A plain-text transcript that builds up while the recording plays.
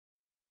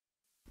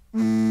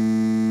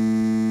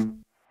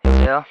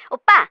여보세요?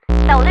 오빠,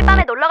 나 오늘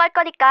밤에 놀러 갈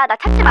거니까 나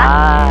찾지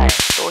마.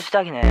 또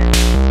시작이네.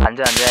 안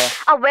돼, 안 돼.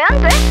 아, 왜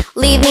안 돼?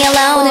 Leave me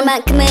alone.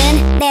 오늘만큼은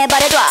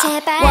내버려둬.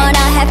 제발. Wanna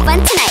have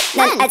fun tonight.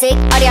 난 아직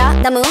어려,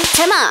 너무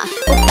젊어.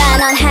 오빠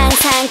넌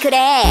항상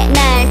그래.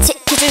 날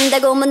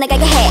지켜준다고 못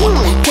나가게 해.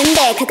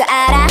 근데 그거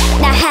알아?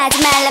 나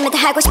하지 말라면 다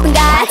하고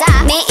싶은가?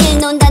 맞아. 매일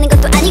논다는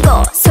것도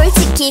아니고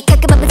솔직히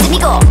가끔 한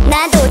번쯤이고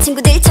나도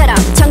친구들처럼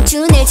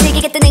청춘을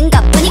즐기겠다는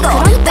것뿐이고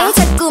그러니까. 왜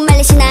자꾸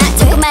말리시나?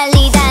 자꾸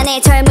말리다 내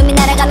젊음이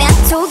날아가면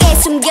속에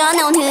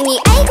숨겨놓은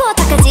흥이 아이고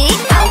어떡하지?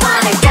 I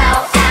wanna go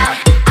out,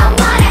 I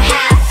wanna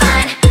have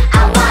fun,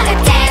 I wanna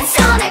dance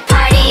all night,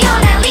 party all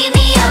night, leave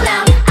me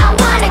alone. I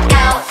wanna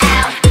go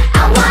out,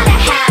 I wanna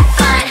have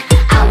fun,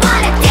 I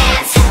wanna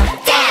dance,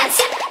 dance,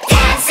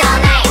 dance all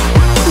night.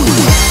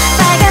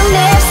 빨간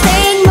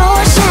립스틱 뭐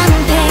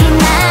샴페인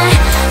나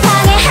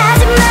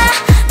방해하지 마.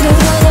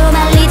 누구도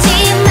말리지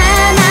마.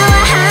 나와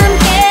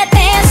함께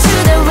dance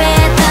to the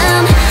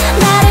rhythm.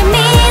 나를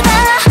믿어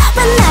왜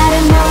나를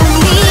못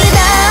믿어.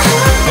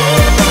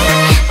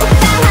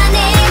 오빠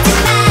화내지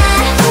마.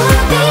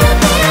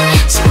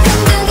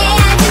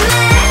 시큰둥해하지 마.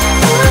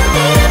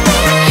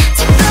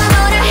 자꾸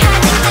뭐라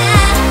하지 마.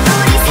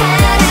 우리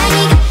사랑이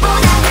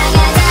것보다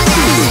강하잖아.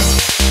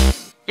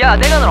 야,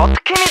 내가 널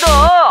어떻게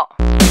믿어?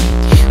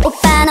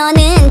 오빠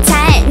너는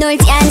잘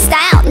놀지 않은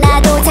스타일.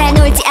 나도 잘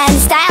놀지 않은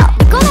스타일.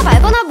 믿거나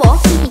말거나 뭐.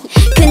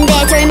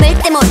 근데 젊을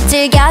때 못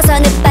즐겨서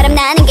늦바람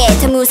나는 게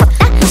더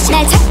무섭다.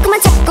 날 자꾸만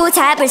잡고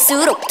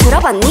잡을수록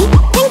들어봤니?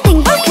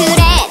 탱탱볼.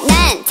 그래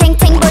난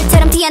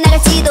탱탱볼처럼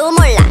튀어나갈지도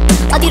몰라.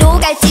 어디로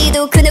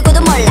갈지도 그 누구도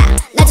몰라.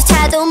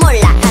 나조차도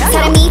몰라.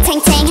 사람이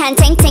탱탱한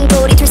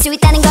탱탱볼이 될 수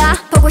있다는 거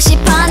보고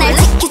싶어. 날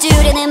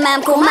지켜주려는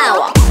마음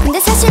고마워. 근데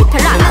사실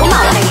별로 안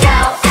고마워.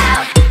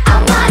 I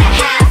wanna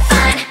have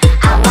fun,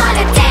 I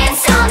wanna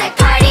dance all night,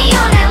 party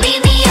all night,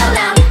 leave me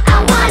alone.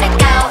 I wanna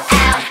go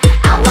out,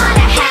 I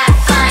wanna have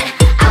fun,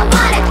 I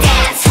wanna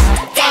dance,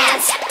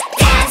 dance,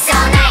 dance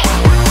all night.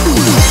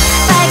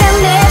 빨간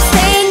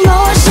립스틱 뭐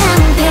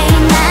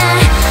샴페인 나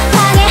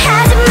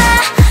방해하지 마.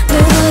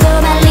 누구도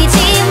말리지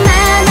마.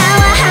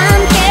 나와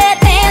함께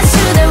dance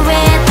to the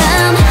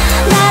rhythm.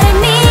 나를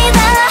믿어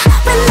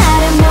왜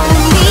나를 못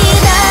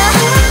믿어.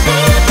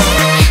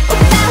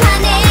 오빠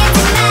화내지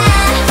마.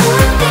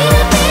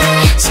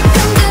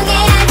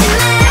 시큰둥해하지 마.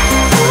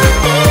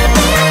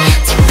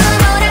 자꾸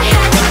뭐라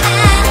하지 마.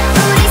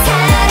 우리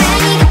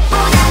사랑이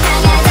것보다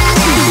강하잖아.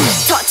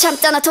 더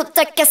참다 나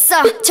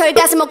도착했어. 절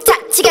가슴 목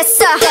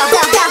다치겠어.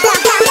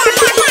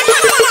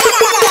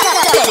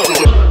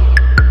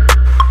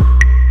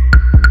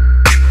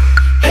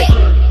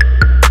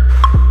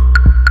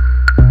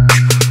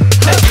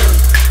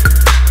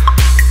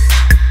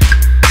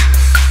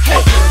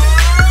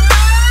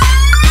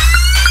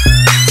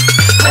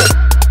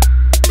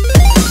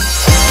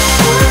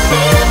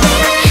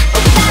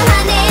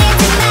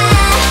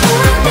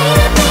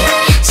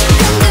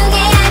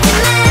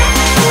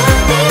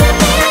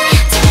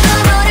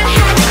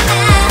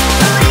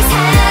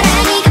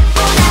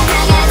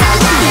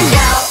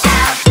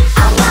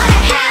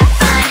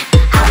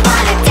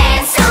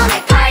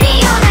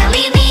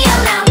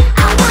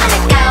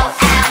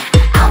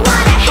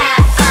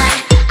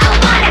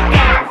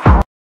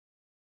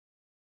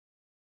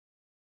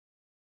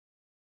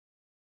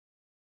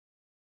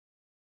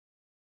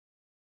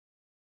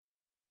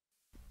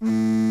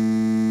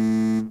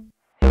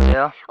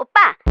 여보세요?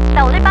 오빠,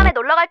 나 오늘 밤에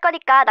놀러 갈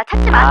거니까 나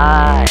찾지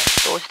마.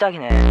 또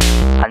시작이네.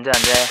 안 돼,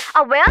 안 돼.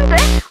 아, 왜 안 돼?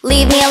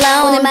 Leave me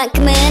alone.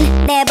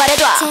 오늘만큼은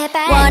내버려둬.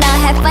 제발. Wanna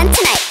have fun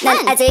tonight.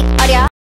 난 아직 어려.